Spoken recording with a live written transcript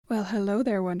Well, hello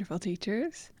there, wonderful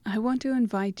teachers. I want to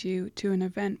invite you to an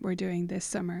event we're doing this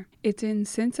summer. It's in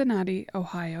Cincinnati,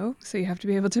 Ohio, so you have to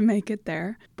be able to make it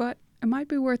there, but it might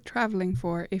be worth traveling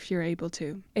for if you're able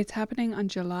to. It's happening on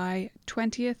July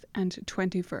 20th and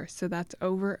 21st, so that's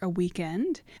over a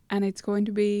weekend, and it's going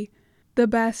to be the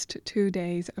best 2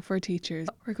 days for teachers.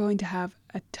 We're going to have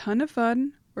a ton of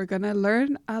fun. We're going to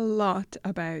learn a lot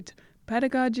about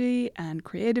pedagogy and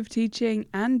creative teaching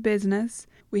and business.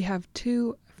 We have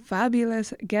 2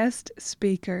 fabulous guest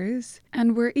speakers,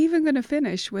 and we're even going to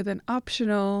finish with an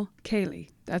optional ceilidh.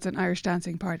 That's an Irish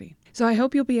dancing party. So I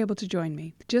hope you'll be able to join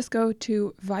me. Just go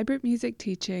to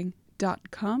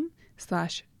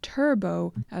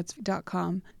vibrantmusicteaching.com/turbo. That's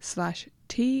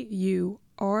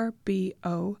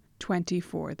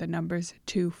 .com/TURBO24. The number's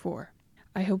 24.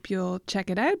 I hope you'll check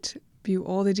it out, view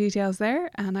all the details there,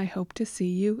 and I hope to see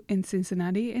you in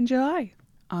Cincinnati in July.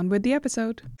 On with the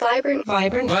episode.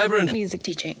 Vibrant music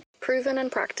teaching. Proven and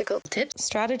practical Tips,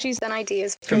 strategies, and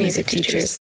ideas for music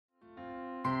teachers.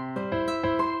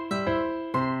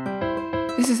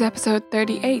 This is episode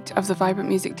 38 of the Vibrant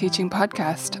Music Teaching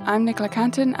Podcast. I'm Nicola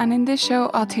Canton, and in this show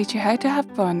I'll teach you how to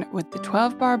have fun with the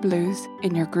 12-bar blues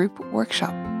in your group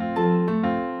workshop.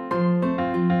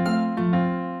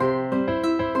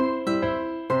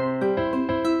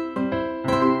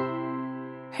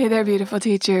 Hey there, beautiful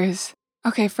teachers.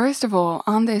 Okay, first of all,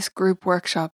 on this group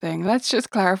workshop thing, let's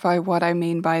just clarify what I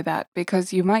mean by that,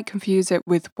 because you might confuse it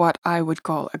with what I would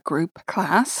call a group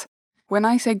class. When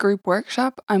I say group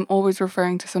workshop, I'm always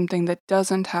referring to something that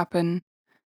doesn't happen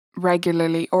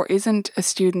regularly or isn't a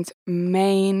student's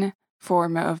main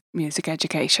form of music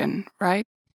education, right?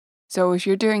 So if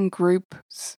you're doing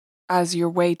groups as your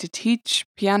way to teach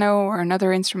piano or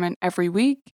another instrument every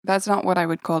week, that's not what I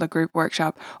would call a group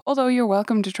workshop, although you're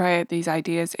welcome to try out these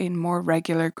ideas in more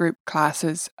regular group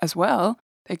classes as well.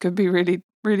 They could be really,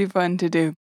 really fun to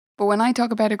do. But when I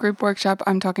talk about a group workshop,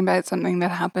 I'm talking about something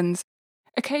that happens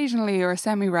occasionally or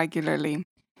semi-regularly.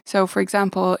 So for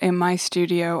example, in my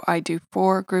studio, I do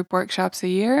 4 group workshops a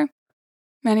year.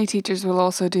 Many teachers will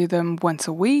also do them once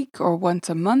a week or once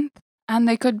a month. And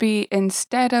they could be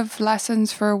instead of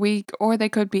lessons for a week, or they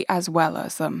could be as well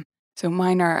as them. So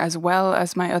mine are as well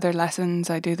as my other lessons.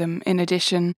 I do them in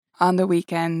addition on the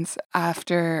weekends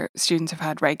after students have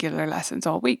had regular lessons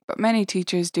all week. But many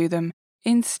teachers do them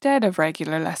instead of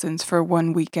regular lessons for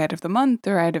 1 week out of the month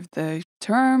or out of the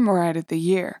term or out of the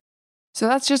year. So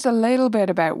that's just a little bit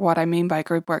about what I mean by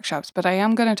group workshops. But I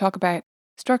am going to talk about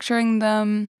structuring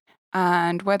them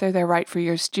and whether they're right for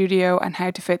your studio and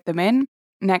how to fit them in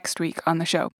next week on the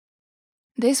show.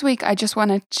 This week, I just want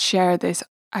to share this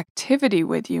activity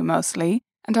with you mostly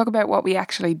and talk about what we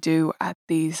actually do at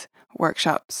these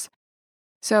workshops.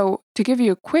 So to give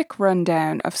you a quick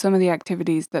rundown of some of the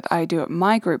activities that I do at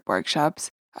my group workshops,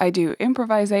 I do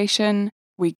improvisation.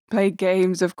 We play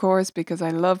games, of course, because I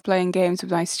love playing games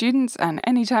with my students, and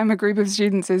anytime a group of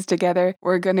students is together,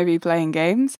 we're going to be playing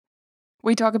games.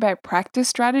 We talk about practice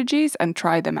strategies and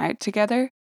try them out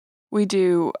together. We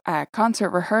do a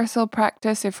concert rehearsal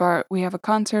practice. If we have a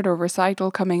concert or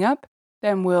recital coming up,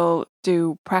 then we'll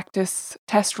do practice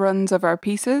test runs of our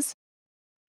pieces.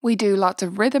 We do lots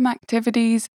of rhythm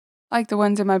activities, like the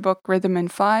ones in my book, Rhythm in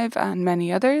 5, and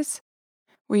many others.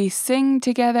 We sing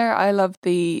together. I love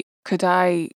the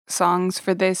Kodai songs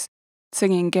for this,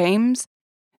 singing games.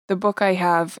 The book I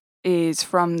have is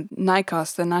from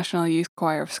NICOS, the National Youth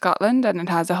Choir of Scotland, and it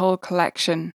has a whole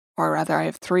collection. Or rather, I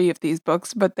have 3 of these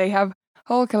books, but they have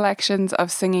whole collections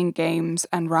of singing games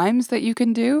and rhymes that you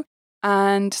can do.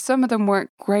 And some of them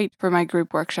work great for my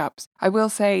group workshops. I will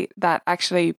say that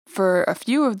actually for a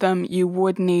few of them, you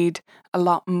would need a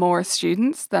lot more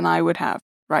students than I would have,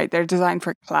 right? They're designed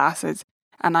for classes,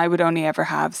 and I would only ever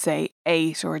have, say,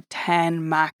 8 or 10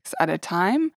 max at a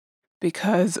time,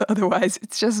 because otherwise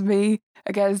it's just me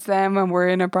against them, and we're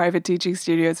in a private teaching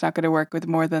studio. It's not going to work with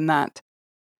more than that.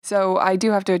 So I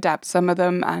do have to adapt some of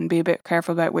them and be a bit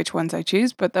careful about which ones I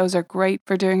choose, but those are great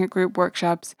for doing at group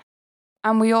workshops.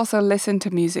 And we also listen to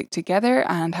music together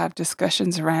and have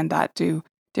discussions around that, do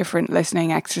different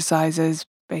listening exercises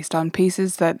based on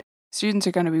pieces that students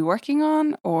are going to be working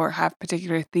on or have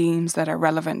particular themes that are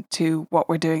relevant to what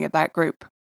we're doing at that group.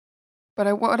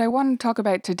 But what I want to talk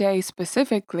about today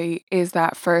specifically is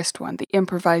that first one, the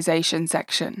improvisation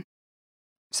section.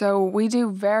 So we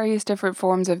do various different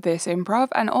forms of this improv,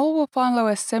 and all will follow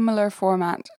a similar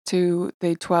format to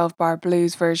the 12-bar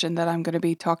blues version that I'm going to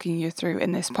be talking you through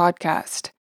in this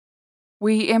podcast.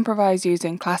 We improvise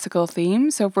using classical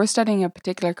themes. So if we're studying a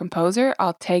particular composer,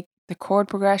 I'll take the chord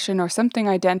progression or something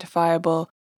identifiable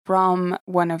from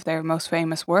one of their most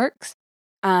famous works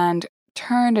and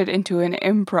turned it into an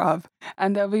improv.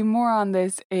 And there'll be more on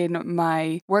this in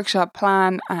my workshop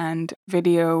plan and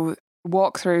video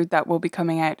walkthrough that will be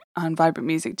coming out on Vibrant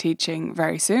Music Teaching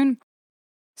very soon.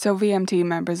 So VMT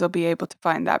members will be able to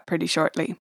find that pretty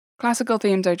shortly. Classical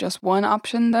themes are just one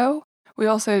option though. We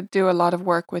also do a lot of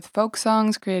work with folk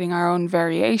songs, creating our own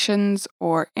variations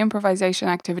or improvisation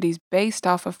activities based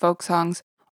off of folk songs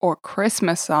or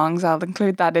Christmas songs. I'll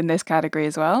include that in this category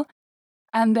as well.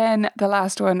 And then the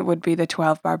last one would be the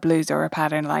 12-bar blues or a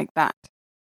pattern like that.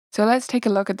 So let's take a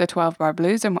look at the 12-bar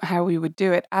blues and how we would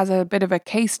do it as a bit of a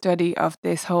case study of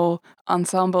this whole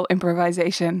ensemble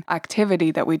improvisation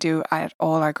activity that we do at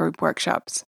all our group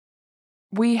workshops.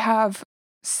 We have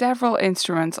several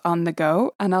instruments on the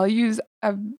go, and I'll use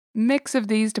a mix of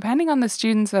these depending on the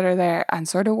students that are there and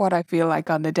sort of what I feel like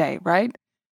on the day, right?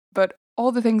 But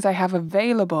all the things I have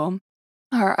available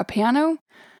are a piano,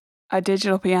 a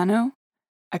digital piano,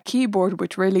 a keyboard,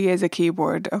 which really is a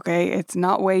keyboard, okay? It's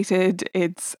not weighted,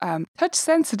 it's touch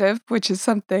sensitive, which is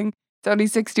something. It's only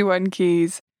 61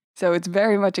 keys, so it's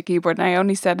very much a keyboard, and I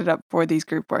only set it up for these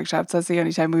group workshops. That's the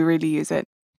only time we really use it.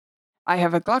 I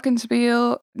have a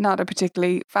glockenspiel, not a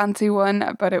particularly fancy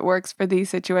one, but it works for these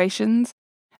situations.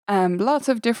 Lots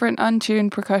of different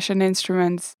untuned percussion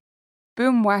instruments.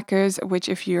 Boom whackers, which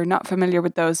if you're not familiar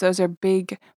with those are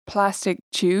big plastic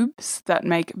tubes that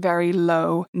make very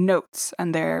low notes,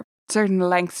 and they're certain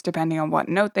lengths depending on what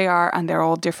note they are, and they're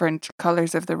all different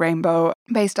colours of the rainbow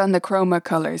based on the chroma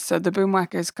colours. So the Boom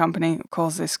Whackers company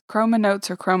calls this chroma notes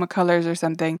or chroma colours or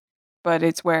something, but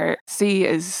it's where C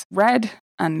is red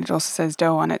and it also says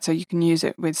Do on it, so you can use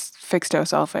it with fixed Do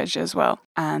solfege as well.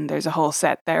 And there's a whole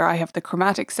set there. I have the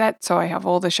chromatic set, so I have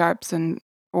all the sharps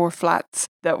or flats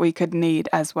that we could need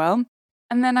as well.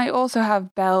 And then I also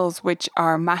have bells, which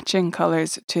are matching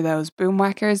colours to those boom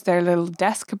whackers. They're little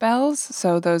desk bells.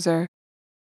 So those are,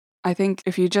 I think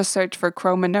if you just search for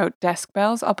Chroma Note desk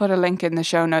bells, I'll put a link in the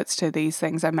show notes to these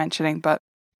things I'm mentioning. But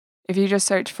if you just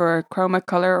search for Chroma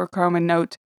Color or Chroma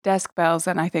Note desk bells,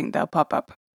 then I think they'll pop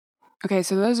up. Okay,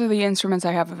 so those are the instruments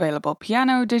I have available.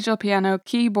 Piano, digital piano,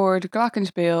 keyboard,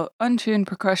 glockenspiel, untuned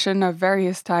percussion of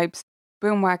various types,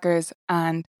 boom whackers,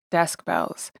 and desk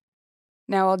bells.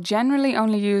 Now, I'll generally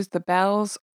only use the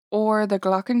bells or the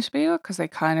glockenspiel because they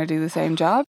kind of do the same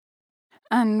job.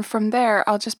 And from there,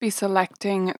 I'll just be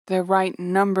selecting the right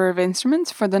number of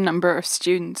instruments for the number of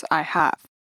students I have.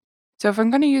 So if I'm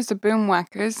going to use the boom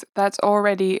whackers, that's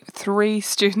already 3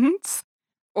 students,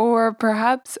 or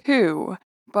perhaps 2.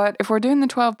 But if we're doing the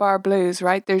 12-bar blues,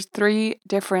 right, there's 3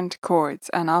 different chords,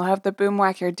 and I'll have the boom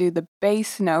whacker do the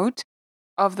bass note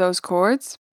of those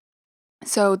chords.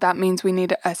 So that means we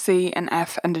need a C, an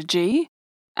F, and a G.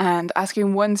 And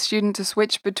asking one student to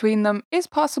switch between them is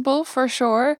possible for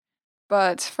sure,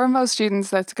 but for most students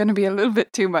that's going to be a little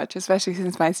bit too much, especially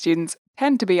since my students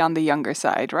tend to be on the younger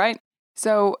side, right?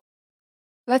 So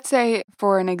let's say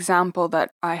for an example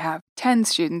that I have 10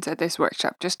 students at this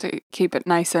workshop, just to keep it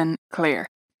nice and clear.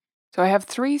 So I have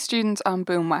 3 students on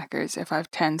boom whackers if I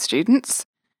have 10 students.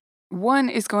 1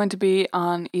 is going to be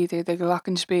on either the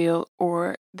glockenspiel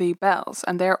or the bells,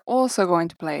 and they're also going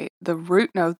to play the root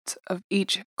notes of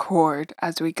each chord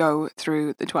as we go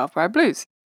through the 12-bar blues.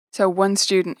 So 1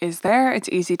 student is there, it's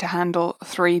easy to handle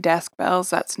 3 desk bells,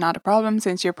 that's not a problem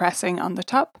since you're pressing on the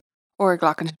top, or a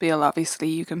glockenspiel, obviously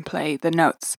you can play the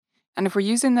notes. And if we're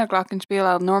using the glockenspiel,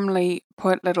 I'll normally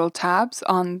put little tabs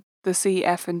on the C,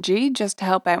 F, and G just to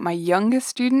help out my youngest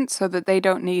students so that they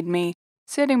don't need me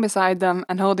sitting beside them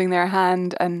and holding their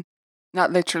hand and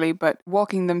not literally, but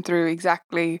walking them through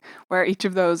exactly where each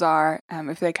of those are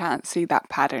if they can't see that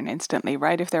pattern instantly,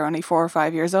 right? If they're only 4 or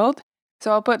 5 years old.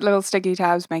 So I'll put little sticky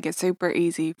tabs, make it super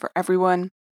easy for everyone.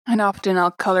 And often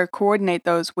I'll color coordinate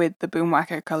those with the boom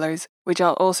whacker colors, which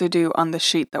I'll also do on the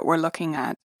sheet that we're looking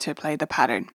at to play the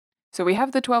pattern. So we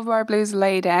have the 12-bar blues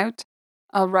laid out.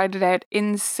 I'll write it out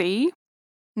in C.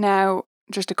 Now,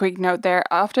 just a quick note there,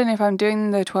 often if I'm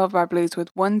doing the 12-bar blues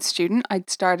with 1 student, I'd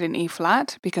start in E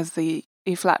flat because the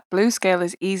E flat blues scale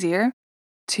is easier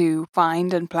to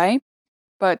find and play.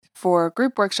 But for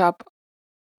group workshop,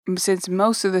 since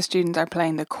most of the students are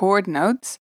playing the chord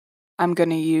notes, I'm going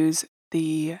to use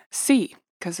the C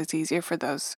because it's easier for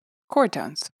those chord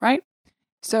tones, right?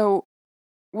 So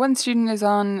 1 student is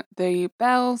on the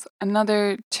bells,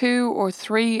 another 2 or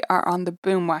 3 are on the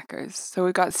boom whackers. So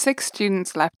we've got 6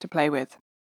 students left to play with.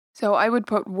 So I would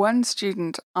put 1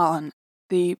 student on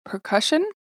the percussion.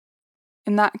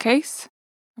 In that case,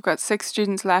 I've got 6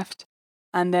 students left,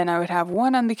 and then I would have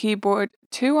 1 on the keyboard,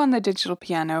 2 on the digital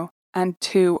piano, and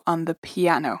 2 on the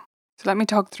piano. So let me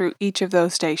talk through each of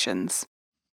those stations.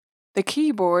 The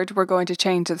keyboard we're going to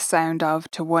change the sound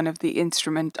of to one of the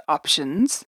instrument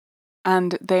options,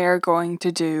 and they're going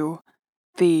to do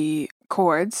the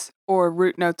chords or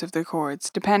root notes of the chords,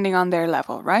 depending on their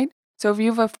level, right? So if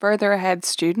you have a further ahead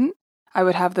student, I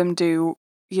would have them do,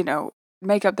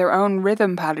 make up their own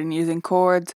rhythm pattern using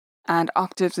chords and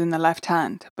octaves in the left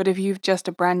hand. But if you've just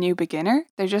a brand new beginner,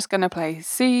 they're just going to play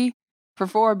C for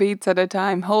 4 beats at a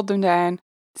time, hold them down,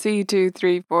 C, 2,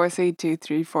 3, 4, C, 2,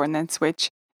 3, 4, and then switch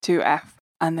to F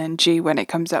and then G when it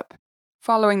comes up,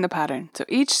 following the pattern. So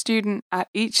each student at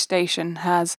each station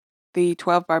has the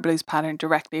 12-bar blues pattern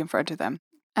directly in front of them.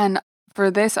 And for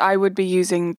this, I would be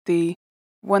using the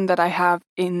one that I have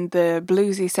in the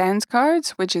Bluesy Sounds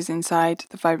cards, which is inside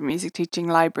the Vibrant Music Teaching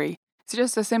Library. It's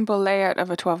just a simple layout of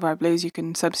a 12-bar blues. You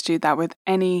can substitute that with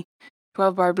any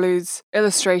 12-bar blues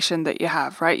illustration that you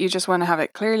have, right? You just want to have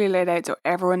it clearly laid out so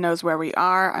everyone knows where we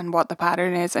are and what the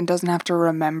pattern is and doesn't have to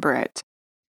remember it.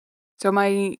 So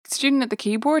my student at the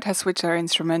keyboard has switched their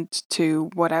instrument to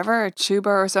whatever, a tuba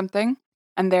or something,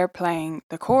 and they're playing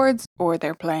the chords or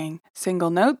they're playing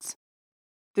single notes.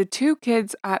 The 2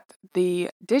 kids at the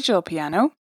digital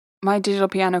piano, my digital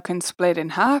piano can split in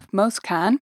half, most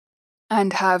can,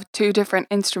 and have 2 different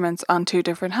instruments on 2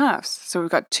 different halves. So we've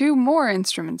got 2 more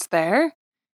instruments there.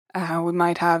 We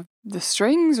might have the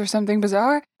strings or something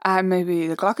bizarre, maybe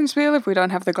the glockenspiel if we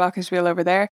don't have the glockenspiel over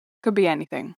there. Could be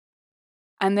anything.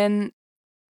 And then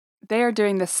they are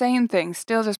doing the same thing,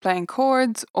 still just playing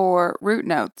chords or root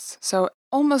notes. So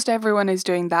almost everyone is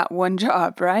doing that one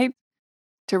job, right?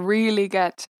 To really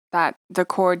get the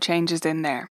chord changes in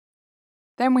there.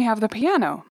 Then we have the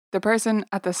piano. The person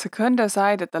at the secundo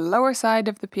side, at the lower side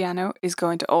of the piano, is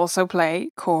going to also play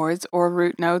chords or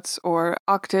root notes or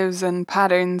octaves and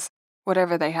patterns,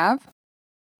 whatever they have.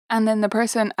 And then the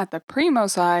person at the primo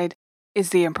side is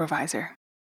the improviser.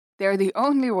 They're the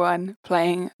only one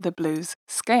playing the blues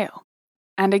scale.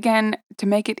 And again, to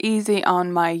make it easy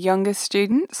on my youngest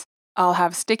students, I'll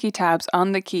have sticky tabs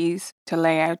on the keys to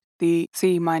lay out the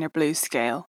C minor blues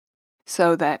scale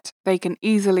so that they can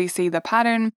easily see the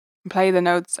pattern, play the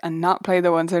notes, and not play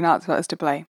the ones they're not supposed to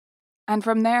play. And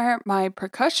from there, my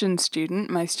percussion student,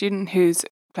 my student who's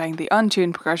playing the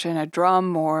untuned percussion, a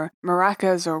drum or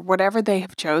maracas or whatever they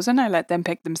have chosen, I let them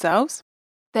pick themselves,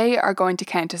 they are going to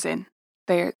count us in.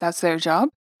 That's their job,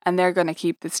 and they're going to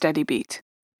keep the steady beat.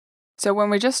 So when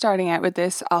we're just starting out with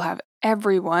this, I'll have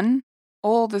everyone,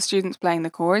 all the students playing the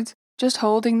chords, just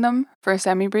holding them for a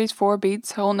semi-breeze, 4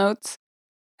 beats, whole notes,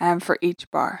 and for each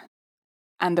bar.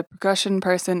 And the percussion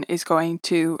person is going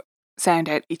to sound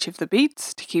out each of the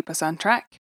beats to keep us on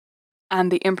track.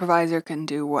 And the improviser can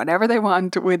do whatever they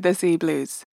want with the C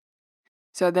blues.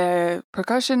 So the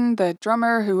percussion, the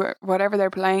drummer, whatever they're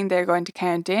playing, they're going to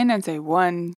count in and say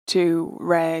 1, 2,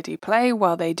 ready, play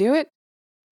while they do it.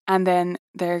 And then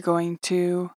they're going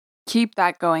to keep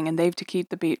that going, and they have to keep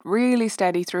the beat really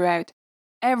steady throughout.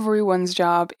 Everyone's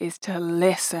job is to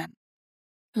listen.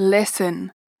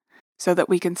 Listen so that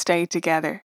we can stay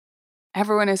together.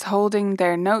 Everyone is holding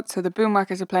their notes, so the boom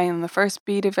markers are playing on the first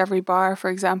beat of every bar, for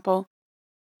example,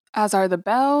 as are the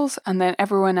bells, and then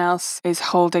everyone else is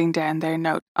holding down their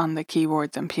note on the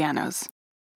keyboards and pianos.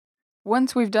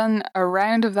 Once we've done a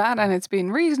round of that and it's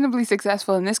been reasonably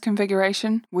successful in this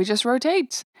configuration, we just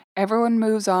rotate. Everyone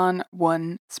moves on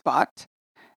one spot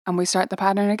and we start the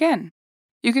pattern again.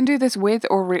 You can do this with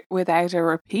or without a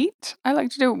repeat. I like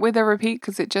to do it with a repeat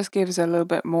because it just gives a little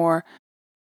bit more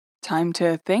time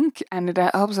to think, and it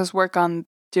helps us work on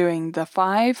doing the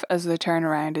 5 as the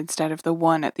turnaround instead of the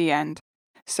 1 at the end.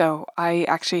 So I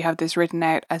actually have this written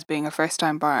out as being a first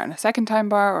time bar and a second time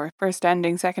bar, or first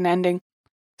ending, second ending,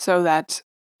 so that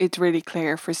it's really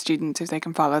clear for students if they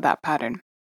can follow that pattern.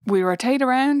 We rotate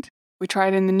around, we try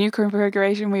it in the new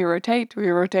configuration, we rotate.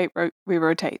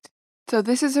 So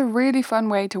this is a really fun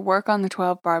way to work on the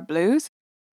 12-bar blues,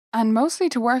 and mostly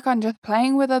to work on just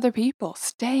playing with other people,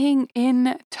 staying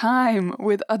in time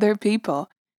with other people.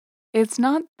 It's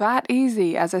not that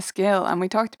easy as a skill, and we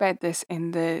talked about this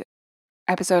in the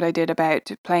episode I did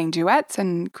about playing duets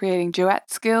and creating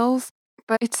duet skills,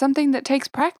 but it's something that takes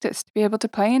practice to be able to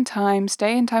play in time,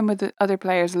 stay in time with the other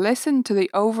players, listen to the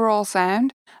overall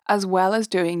sound, as well as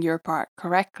doing your part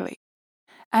correctly.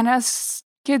 And as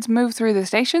kids move through the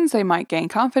stations, they might gain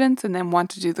confidence and then want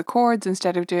to do the chords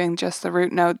instead of doing just the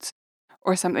root notes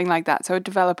or something like that. So it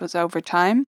develops over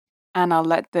time. And I'll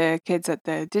let the kids at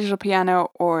the digital piano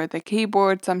or the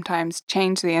keyboard sometimes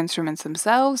change the instruments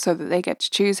themselves so that they get to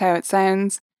choose how it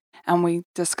sounds. And we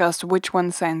discussed which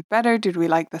one sounds better. Did we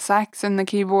like the sax in the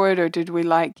keyboard, or did we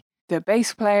like the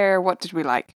bass player? What did we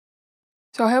like?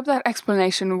 So I hope that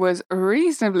explanation was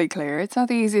reasonably clear. It's not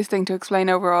the easiest thing to explain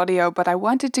over audio, but I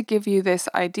wanted to give you this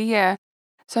idea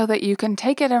so that you can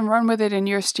take it and run with it in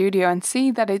your studio and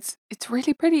see that it's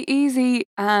really pretty easy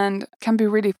and can be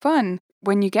really fun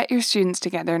when you get your students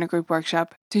together in a group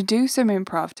workshop to do some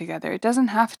improv together. It doesn't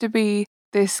have to be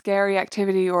this scary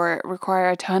activity or require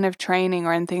a ton of training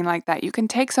or anything like that. You can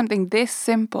take something this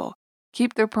simple,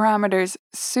 keep the parameters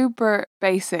super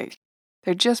basic.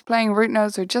 They're just playing root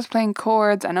notes or just playing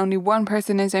chords and only one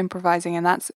person is improvising and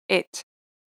that's it.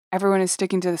 Everyone is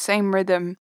sticking to the same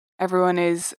rhythm. Everyone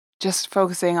is just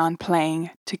focusing on playing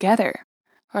together.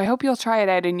 I hope you'll try it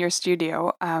out in your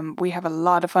studio. We have a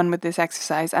lot of fun with this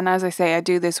exercise. And as I say, I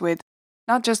do this with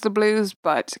not just the blues,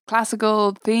 but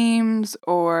classical themes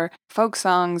or folk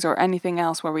songs or anything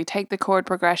else where we take the chord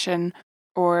progression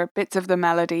or bits of the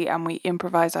melody and we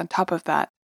improvise on top of that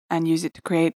and use it to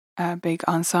create a big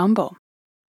ensemble.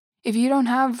 If you don't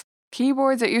have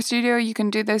keyboards at your studio, you can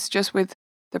do this just with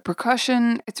the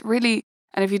percussion.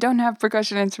 And if you don't have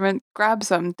percussion instruments, grab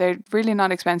some. They're really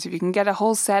not expensive. You can get a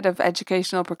whole set of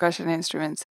educational percussion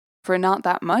instruments for not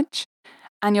that much.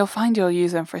 And you'll find you'll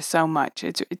use them for so much.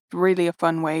 It's really a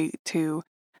fun way to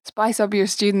spice up your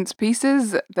students'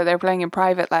 pieces that they're playing in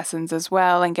private lessons as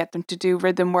well and get them to do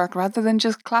rhythm work rather than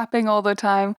just clapping all the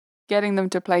time. Getting them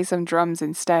to play some drums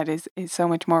instead is so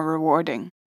much more rewarding.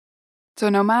 So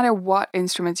no matter what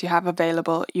instruments you have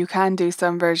available, you can do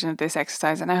some version of this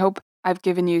exercise. And I hope I've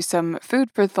given you some food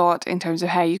for thought in terms of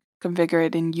how you configure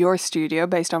it in your studio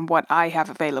based on what I have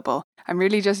available. I'm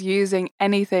really just using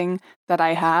anything that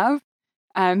I have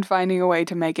and finding a way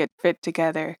to make it fit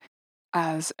together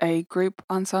as a group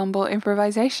ensemble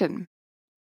improvisation.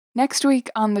 Next week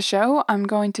on the show, I'm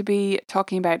going to be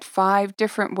talking about 5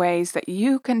 different ways that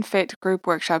you can fit group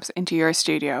workshops into your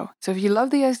studio. So if you love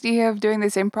the idea of doing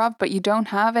this improv, but you don't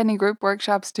have any group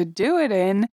workshops to do it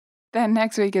in, then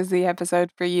next week is the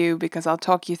episode for you because I'll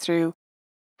talk you through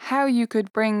how you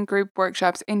could bring group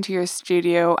workshops into your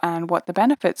studio and what the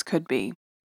benefits could be.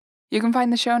 You can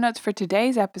find the show notes for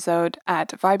today's episode at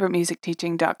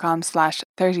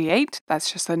vibrantmusicteaching.com/38. That's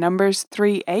just the numbers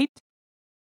 38.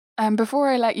 And before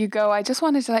I let you go, I just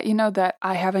wanted to let you know that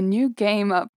I have a new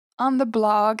game up on the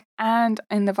blog and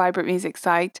in the Vibrant Music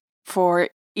site for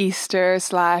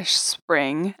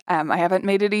Easter/spring. I haven't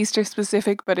made it Easter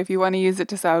specific, but if you want to use it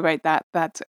to celebrate that,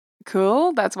 that's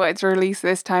cool. That's why it's released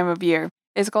this time of year.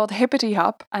 It's called Hippity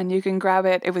Hop, and you can grab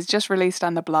it. It was just released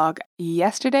on the blog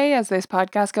yesterday as this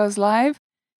podcast goes live.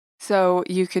 So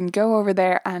you can go over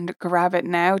there and grab it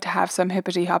now to have some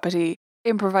hippity hoppity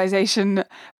improvisation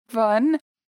fun.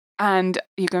 And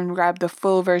you can grab the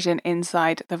full version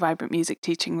inside the Vibrant Music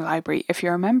Teaching Library if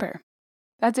you're a member.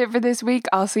 That's it for this week.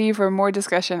 I'll see you for more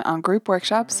discussion on group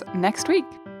workshops next week.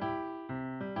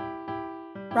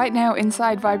 Right now,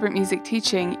 inside Vibrant Music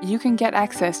Teaching, you can get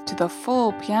access to the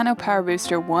full Piano Power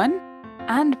Booster 1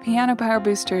 and Piano Power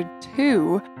Booster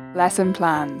 2 lesson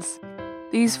plans.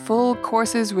 These full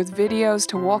courses with videos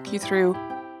to walk you through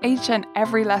each and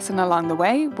every lesson along the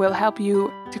way will help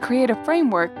you to create a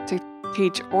framework to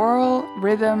teach oral,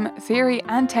 rhythm, theory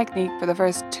and technique for the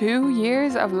first 2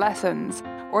 years of lessons,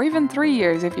 or even 3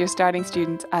 years if you're starting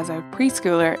students as a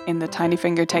preschooler in the Tiny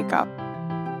Finger Take-Up.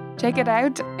 Check it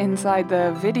out inside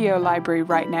the video library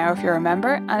right now if you're a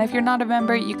member, and if you're not a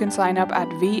member, you can sign up at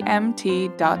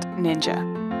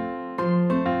vmt.ninja.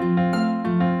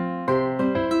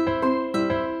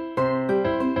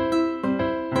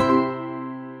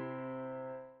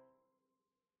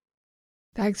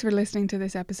 Thanks for listening to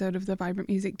this episode of the Vibrant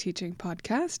Music Teaching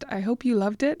Podcast. I hope you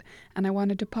loved it, and I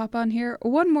wanted to pop on here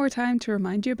one more time to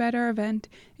remind you about our event.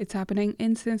 It's happening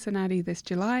in Cincinnati this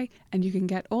July, and you can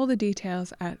get all the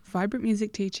details at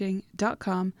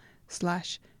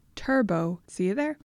vibrantmusicteaching.com/turbo. See you there.